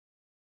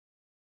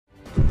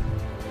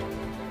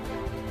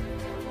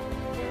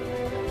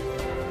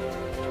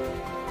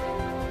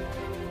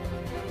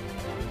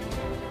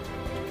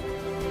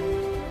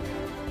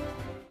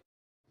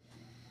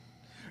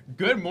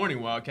Good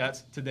morning,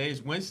 Wildcats. Today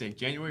is Wednesday,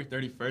 January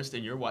 31st,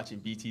 and you're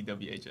watching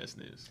BTWHS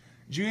News.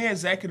 Junior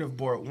Executive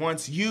Board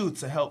wants you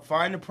to help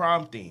find the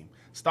prom theme.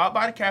 Stop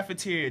by the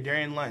cafeteria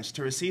during lunch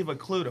to receive a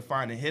clue to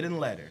find a hidden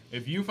letter.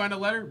 If you find a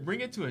letter,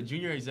 bring it to a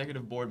Junior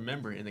Executive Board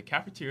member in the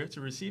cafeteria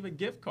to receive a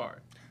gift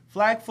card.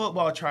 Flag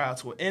football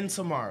tryouts will end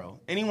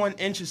tomorrow. Anyone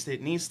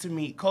interested needs to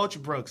meet Coach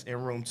Brooks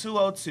in room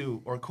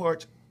 202 or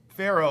Coach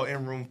Farrow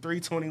in room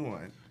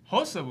 321.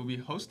 HOSA will be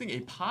hosting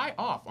a pie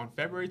off on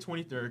February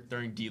 23rd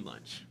during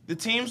D-Lunch. The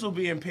teams will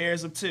be in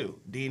pairs of two.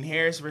 Dean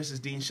Harris versus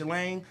Dean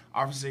Shalane,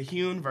 Officer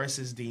Hune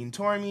versus Dean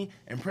Tormey,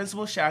 and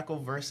Principal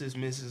Shackle versus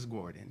Mrs.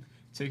 Gordon.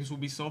 Tickets will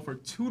be sold for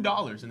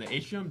 $2 in the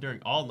atrium during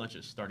all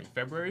lunches starting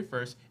February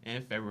 1st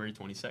and February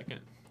 22nd.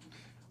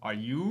 Are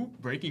you,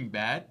 Breaking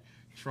Bad,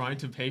 trying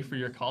to pay for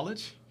your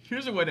college?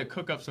 Here's a way to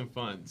cook up some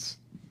funds.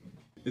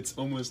 It's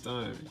almost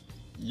time.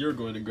 You're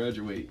going to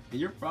graduate, and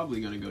you're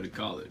probably going to go to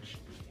college.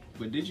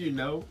 But did you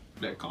know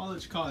that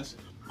college costs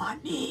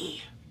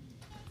money?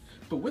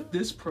 But with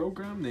this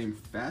program named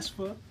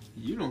FAFSA,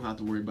 you don't have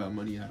to worry about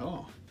money at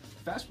all.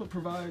 FAFSA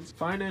provides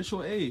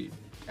financial aid,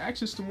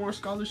 access to more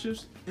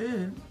scholarships,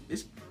 and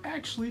it's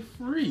actually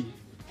free.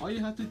 All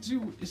you have to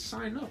do is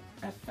sign up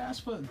at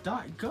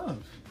FAFSA.gov.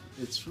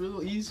 It's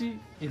real easy,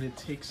 and it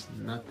takes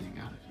nothing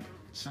out of you.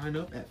 Sign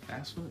up at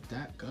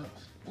FAFSA.gov.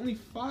 Only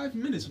 5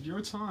 minutes of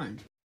your time.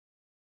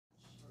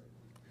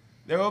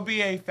 There will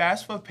be a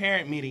FAFSA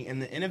parent meeting in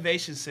the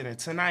Innovation Center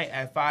tonight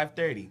at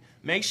 5:30.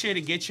 Make sure to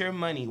get your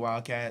money,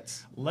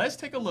 Wildcats. Let's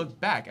take a look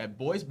back at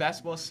boys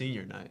basketball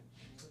senior night.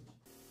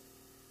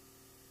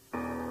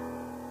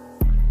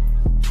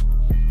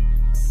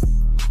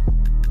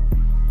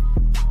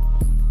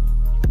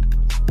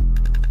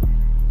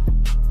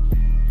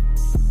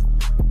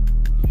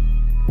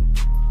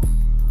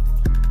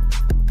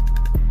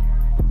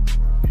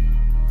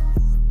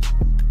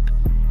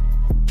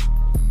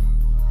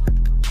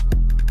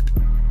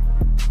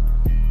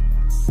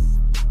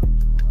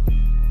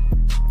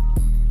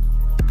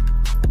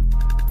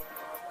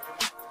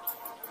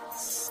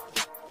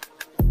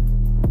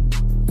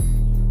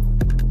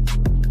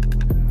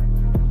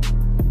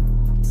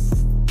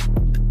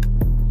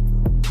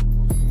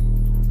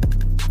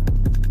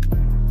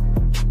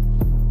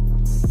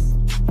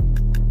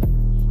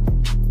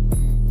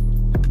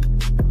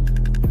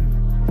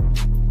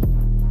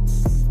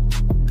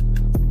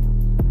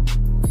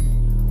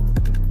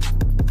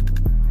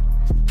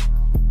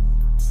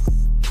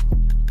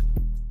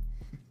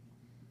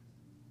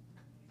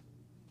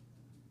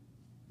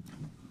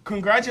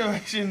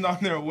 Congratulations on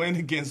their win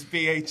against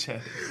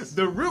PHS.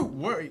 The root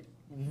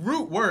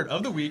word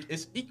of the week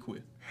is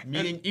equate,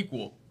 meaning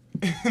equal.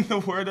 And the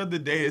word of the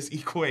day is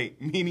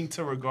equate, meaning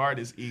to regard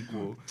as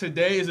equal.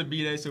 Today is a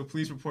B-Day, so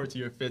please report to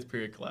your 5th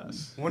period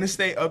class. Want to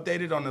stay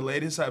updated on the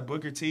latest at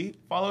Booker T?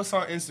 Follow us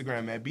on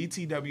Instagram at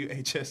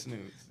BTWHS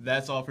News.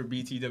 That's all for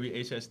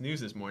BTWHS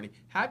News this morning.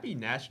 Happy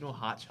National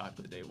Hot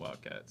Chocolate Day,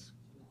 Wildcats.